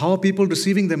 How are people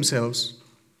deceiving themselves?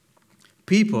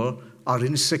 People are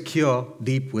insecure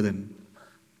deep within.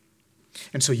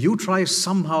 And so you try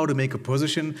somehow to make a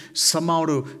position, somehow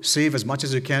to save as much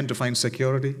as you can to find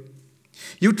security.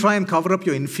 You try and cover up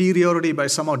your inferiority by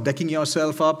somehow decking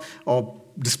yourself up or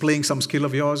displaying some skill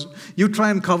of yours. You try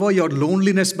and cover your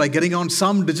loneliness by getting on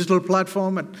some digital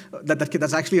platform, and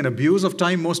that's actually an abuse of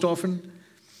time most often.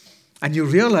 And you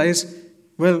realize,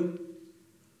 well,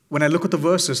 when I look at the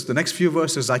verses, the next few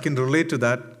verses, I can relate to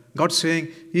that. God's saying,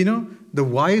 the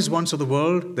wise ones of the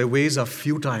world, their ways are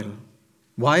futile.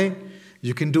 Why?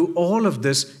 You can do all of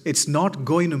this. It's not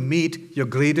going to meet your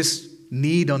greatest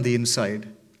need on the inside.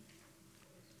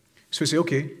 So you say,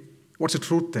 okay, what's the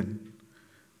truth then?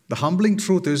 The humbling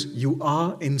truth is you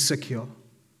are insecure.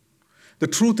 The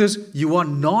truth is you are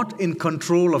not in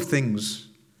control of things.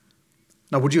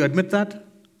 Now, would you admit that?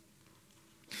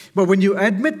 But when you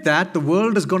admit that, the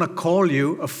world is going to call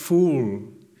you a fool.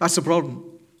 That's the problem.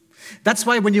 That's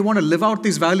why when you want to live out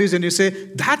these values and you say,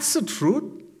 that's the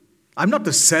truth. I'm not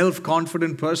the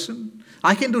self-confident person.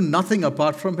 I can do nothing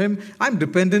apart from him. I'm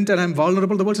dependent and I'm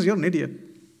vulnerable. The world says, you're an idiot.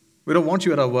 We don't want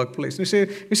you at our workplace. And you say,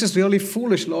 this is really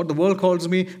foolish, Lord. The world calls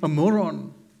me a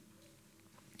moron.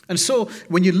 And so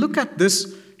when you look at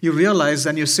this, you realize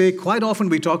and you say, quite often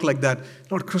we talk like that,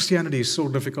 Lord, Christianity is so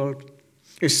difficult.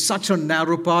 It's such a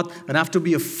narrow path, and I have to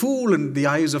be a fool in the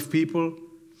eyes of people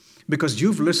because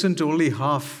you've listened to only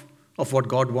half of what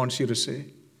God wants you to say.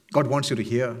 God wants you to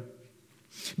hear.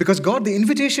 Because God, the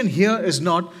invitation here is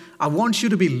not, I want you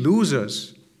to be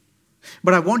losers,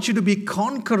 but I want you to be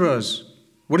conquerors.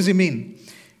 What does he mean?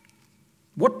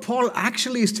 What Paul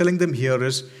actually is telling them here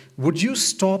is, would you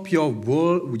stop your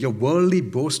worldly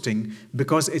boasting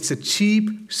because it's a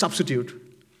cheap substitute?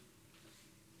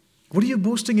 What are you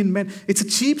boasting in men? It's a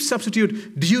cheap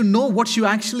substitute. Do you know what you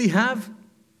actually have?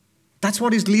 That's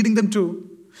what he's leading them to.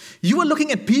 You are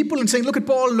looking at people and saying, look at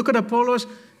Paul, look at Apollos.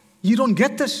 You don't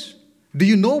get this. Do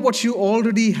you know what you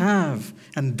already have?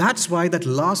 And that's why that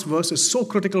last verse is so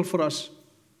critical for us.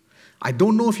 I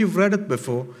don't know if you've read it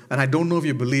before, and I don't know if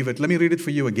you believe it. Let me read it for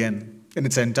you again in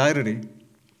its entirety.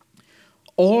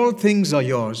 All things are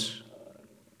yours.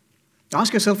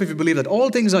 Ask yourself if you believe that. All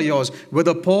things are yours,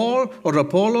 whether Paul or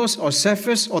Apollos or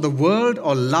Cephas or the world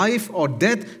or life or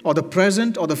death or the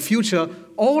present or the future,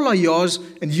 all are yours,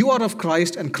 and you are of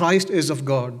Christ, and Christ is of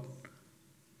God.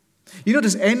 You know,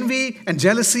 this envy and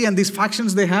jealousy and these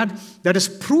factions they had, that is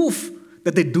proof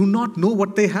that they do not know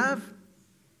what they have.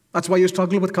 That's why you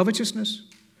struggle with covetousness,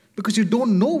 because you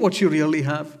don't know what you really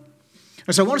have.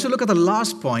 And so I want us to look at the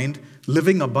last point,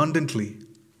 living abundantly.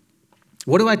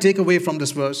 What do I take away from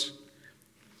this verse?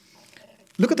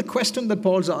 Look at the question that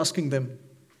Paul's asking them.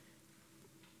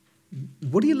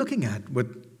 What are you looking at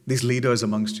with these leaders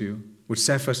amongst you, with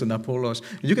Cephas and Apollos?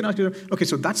 And you can ask yourself, okay,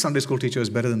 so that Sunday school teacher is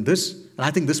better than this, and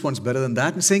I think this one's better than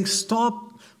that. And saying,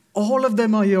 stop, all of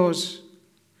them are yours.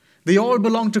 They all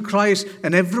belong to Christ,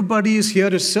 and everybody is here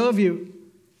to serve you.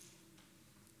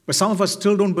 But some of us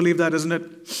still don't believe that, isn't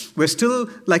it? We're still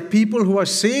like people who are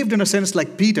saved in a sense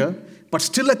like Peter, but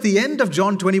still at the end of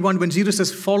John 21, when Jesus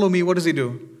says, follow me, what does he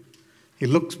do? He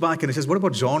looks back and he says, what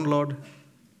about John, Lord?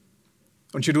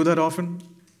 Don't you do that often?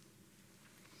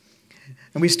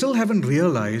 And we still haven't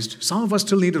realized, some of us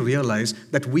still need to realize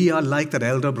that we are like that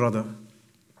elder brother.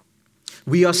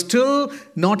 We are still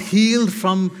not healed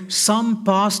from some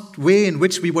past way in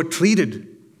which we were treated.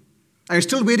 And you're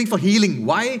still waiting for healing.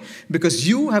 Why? Because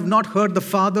you have not heard the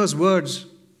Father's words.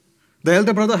 The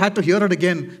elder brother had to hear it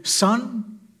again.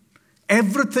 Son,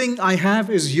 everything I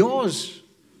have is yours.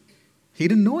 He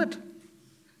didn't know it.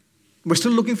 We're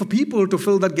still looking for people to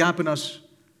fill that gap in us.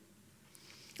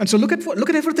 And so look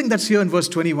at everything that's here in verse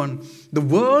 21. The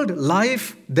world,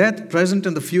 life, death, present,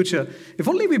 and the future. If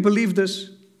only we believe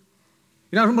this.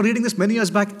 I remember reading this many years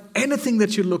back. Anything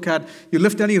that you look at, you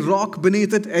lift any rock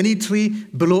beneath it, any tree,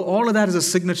 below all of that is a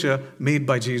signature made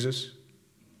by Jesus.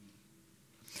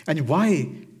 And why?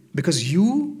 Because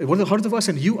you, what is the heart of the verse?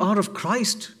 And you are of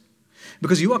Christ.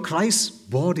 Because you are Christ's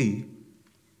body.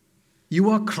 You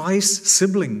are Christ's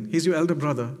sibling. He's your elder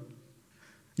brother.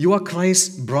 You are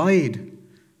Christ's bride.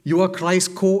 You are Christ's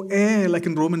co-heir, like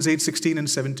in Romans 8:16 and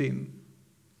 17.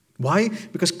 Why?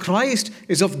 Because Christ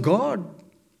is of God.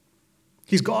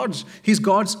 He's God's. He's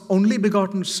God's only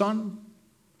begotten Son.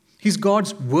 He's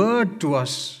God's word to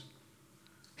us.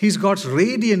 He's God's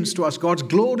radiance to us, God's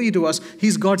glory to us.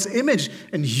 He's God's image.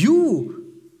 And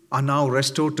you are now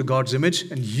restored to God's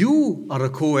image, and you are a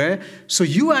co-heir. So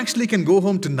you actually can go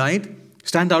home tonight,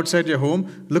 stand outside your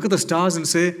home, look at the stars and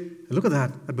say, look at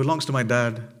that, that belongs to my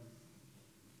dad.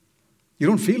 You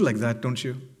don't feel like that, don't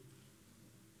you?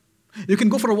 You can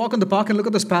go for a walk in the park and look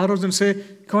at the sparrows and say,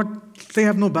 God, they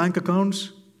have no bank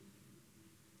accounts.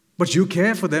 But you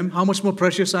care for them, how much more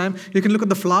precious I am. You can look at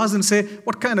the flowers and say,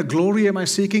 what kind of glory am I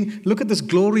seeking? Look at this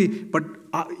glory, but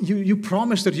you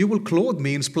promise that you will clothe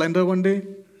me in splendor one day.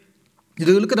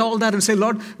 You look at all that and say,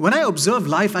 Lord, when I observe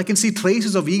life, I can see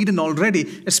traces of Eden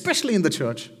already, especially in the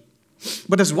church.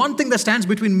 But there's one thing that stands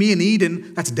between me and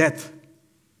Eden, that's death.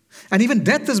 And even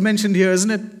death is mentioned here,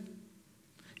 isn't it?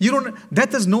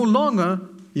 Death is no longer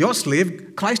your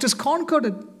slave. Christ has conquered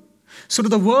it. So to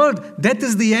the world, death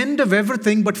is the end of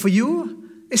everything, but for you,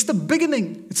 it's the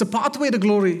beginning. It's a pathway to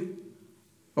glory.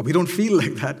 But we don't feel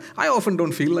like that. I often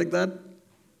don't feel like that.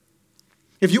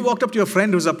 If you walked up to your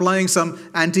friend who's applying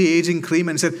some anti-aging cream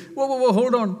and said, whoa,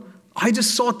 hold on. I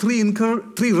just saw three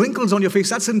wrinkles on your face.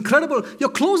 That's incredible. You're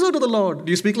closer to the Lord.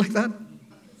 Do you speak like that?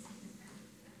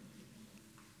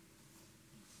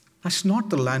 That's not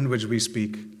the language we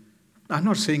speak. I'm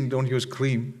not saying don't use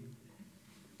cream.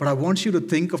 But I want you to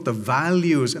think of the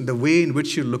values and the way in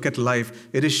which you look at life.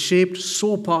 It is shaped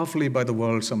so powerfully by the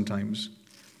world sometimes.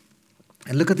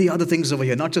 And look at the other things over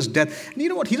here, not just death. And you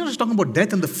know what? He's not just talking about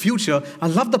death and the future. I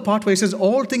love the part where he says,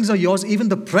 all things are yours, even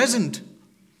the present.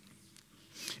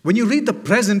 When you read the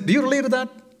present, do you relate to that?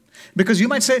 Because you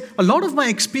might say, a lot of my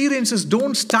experiences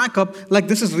don't stack up like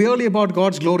this is really about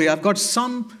God's glory. I've got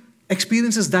some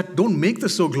experiences that don't make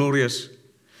this so glorious.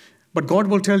 But God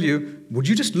will tell you, would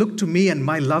you just look to me and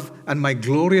my love and my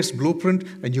glorious blueprint,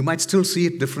 and you might still see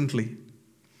it differently.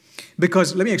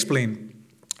 Because, let me explain.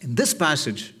 In this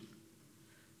passage,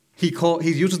 he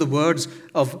uses the words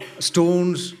of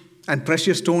stones and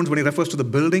precious stones when he refers to the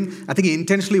building. I think he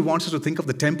intentionally wants us to think of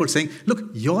the temple, saying, look,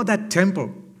 you're that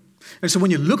temple. And so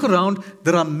when you look around,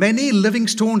 there are many living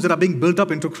stones that are being built up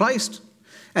into Christ.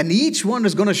 And each one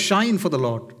is going to shine for the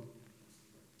Lord.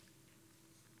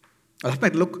 That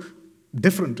might look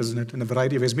different, isn't it, in a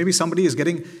variety of ways. Maybe somebody is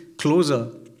getting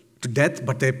closer to death,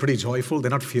 but they're pretty joyful.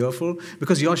 They're not fearful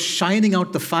because you're shining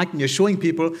out the fact and you're showing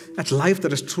people that life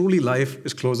that is truly life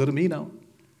is closer to me now.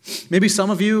 Maybe some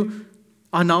of you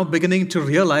are now beginning to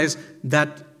realize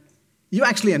that you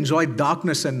actually enjoyed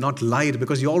darkness and not light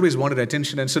because you always wanted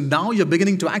attention. And so now you're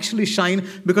beginning to actually shine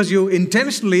because you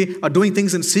intentionally are doing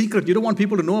things in secret. You don't want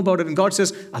people to know about it. And God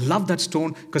says, I love that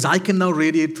stone because I can now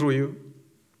radiate through you.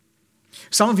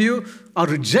 Some of you are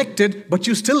rejected, but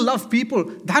you still love people.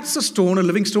 That's a stone, a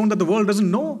living stone that the world doesn't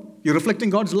know. You're reflecting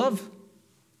God's love.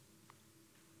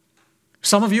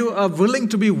 Some of you are willing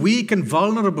to be weak and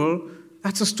vulnerable.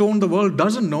 That's a stone the world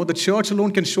doesn't know. The church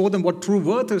alone can show them what true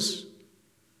worth is.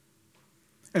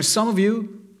 And some of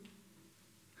you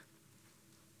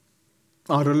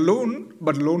are alone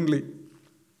but lonely.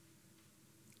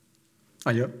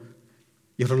 You're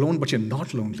alone but you're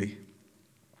not lonely.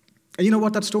 And you know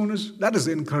what that stone is? That is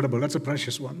incredible. That's a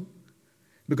precious one.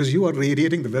 Because you are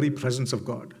radiating the very presence of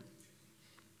God.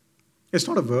 It's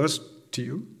not a verse to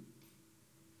you.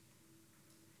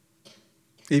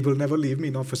 He will never leave me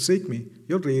nor forsake me.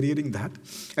 You're radiating that.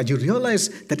 And you realize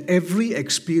that every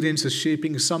experience is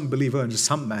shaping some believer in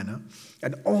some manner.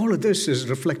 And all of this is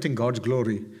reflecting God's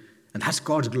glory. And that's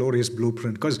God's glorious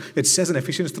blueprint. Because it says in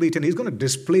Ephesians 3:10, He's going to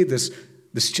display this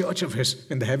church of His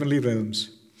in the heavenly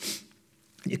realms.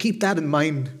 You keep that in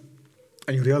mind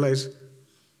and you realize,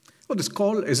 oh, this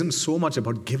call isn't so much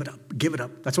about give it up, give it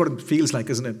up. That's what it feels like,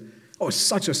 isn't it? Oh, it's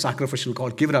such a sacrificial call,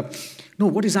 give it up. No,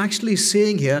 what he's actually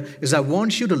saying here is I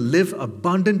want you to live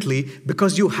abundantly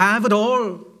because you have it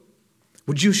all.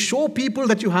 Would you show people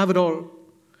that you have it all?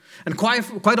 And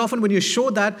quite often when you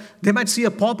show that, they might see a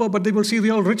pauper, but they will see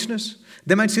real richness.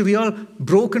 They might see real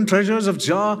broken treasures of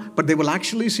jar, but they will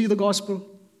actually see the gospel.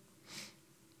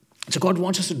 So God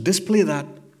wants us to display that.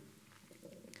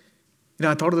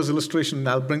 I thought of this illustration, and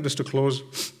I'll bring this to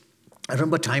close. I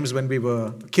remember times when we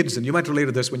were kids, and you might relate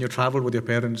to this when you traveled with your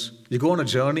parents. You go on a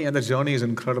journey, and the journey is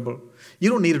incredible. You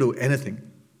don't need to do anything.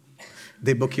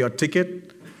 They book your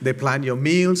ticket, they plan your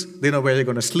meals, they know where you're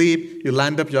going to sleep, you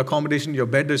land up your accommodation, your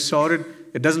bed is sorted.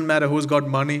 It doesn't matter who's got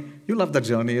money. You love that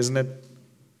journey, isn't it?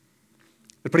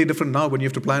 It's pretty different now when you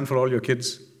have to plan for all your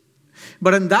kids.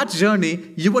 But in that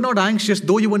journey, you were not anxious,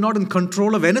 though you were not in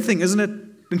control of anything, isn't it?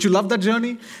 Didn't you love that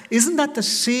journey? Isn't that the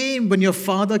same when your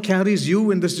Father carries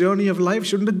you in this journey of life?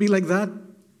 Shouldn't it be like that?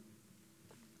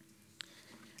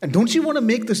 And don't you want to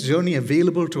make this journey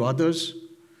available to others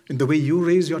in the way you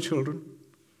raise your children?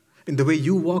 In the way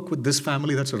you walk with this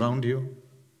family that's around you?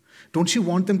 Don't you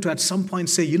want them to at some point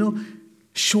say,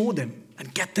 show them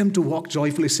and get them to walk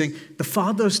joyfully, saying, the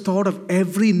Father's thought of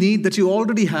every need that you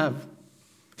already have.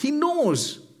 He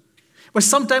knows. But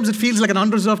sometimes it feels like an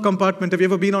unreserved compartment. Have you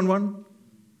ever been on one?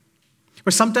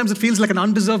 But sometimes it feels like an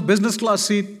undeserved business class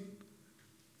seat.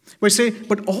 Where I say,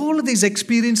 but all of these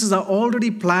experiences are already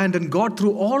planned, and God,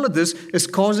 through all of this, is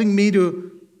causing me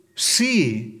to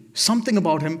see something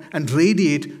about Him and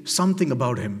radiate something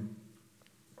about Him.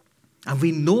 And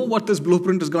we know what this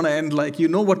blueprint is going to end like. You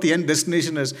know what the end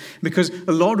destination is. Because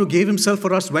the Lord who gave Himself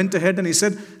for us went ahead and He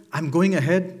said, I'm going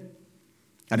ahead.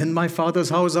 And in my Father's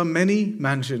house are many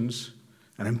mansions,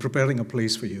 and I'm preparing a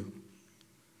place for you.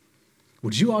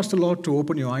 Would you ask the Lord to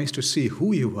open your eyes to see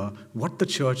who you are, what the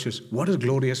church is, what His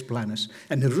glorious plan is,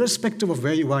 and irrespective of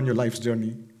where you are in your life's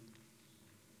journey,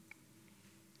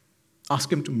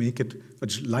 ask Him to make it a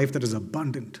life that is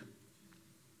abundant.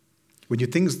 When you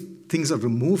things are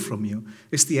removed from you,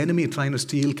 it's the enemy trying to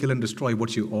steal, kill, and destroy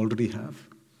what you already have.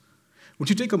 Would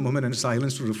you take a moment in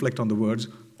silence to reflect on the words,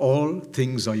 all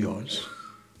things are yours,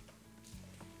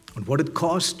 and what it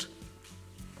cost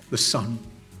the Son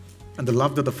and the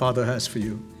love that the Father has for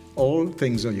you. All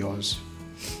things are yours.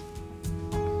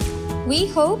 We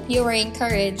hope you were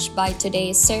encouraged by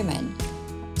today's sermon.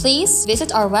 Please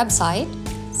visit our website,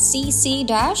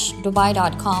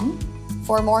 cc-dubai.com,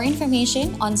 for more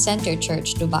information on Center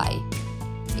Church Dubai.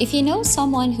 If you know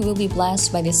someone who will be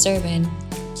blessed by this sermon,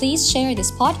 please share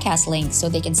this podcast link so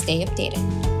they can stay updated.